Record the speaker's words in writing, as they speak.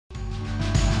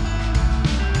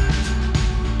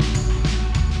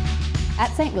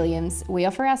At St Williams, we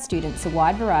offer our students a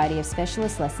wide variety of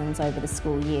specialist lessons over the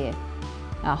school year.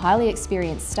 Our highly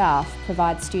experienced staff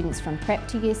provide students from Prep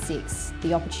to Year 6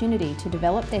 the opportunity to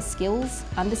develop their skills,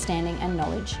 understanding and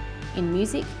knowledge in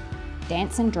music,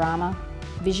 dance and drama,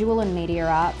 visual and media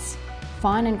arts,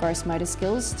 fine and gross motor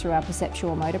skills through our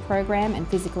perceptual motor program and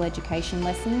physical education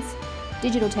lessons,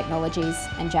 digital technologies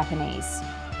and Japanese.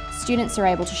 Students are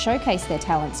able to showcase their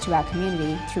talents to our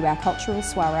community through our cultural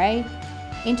soiree,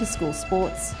 inter-school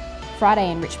sports,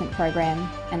 Friday enrichment program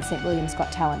and St Williams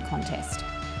Got Talent contest.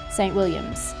 St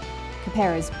Williams,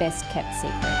 Capera's best kept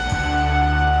secret.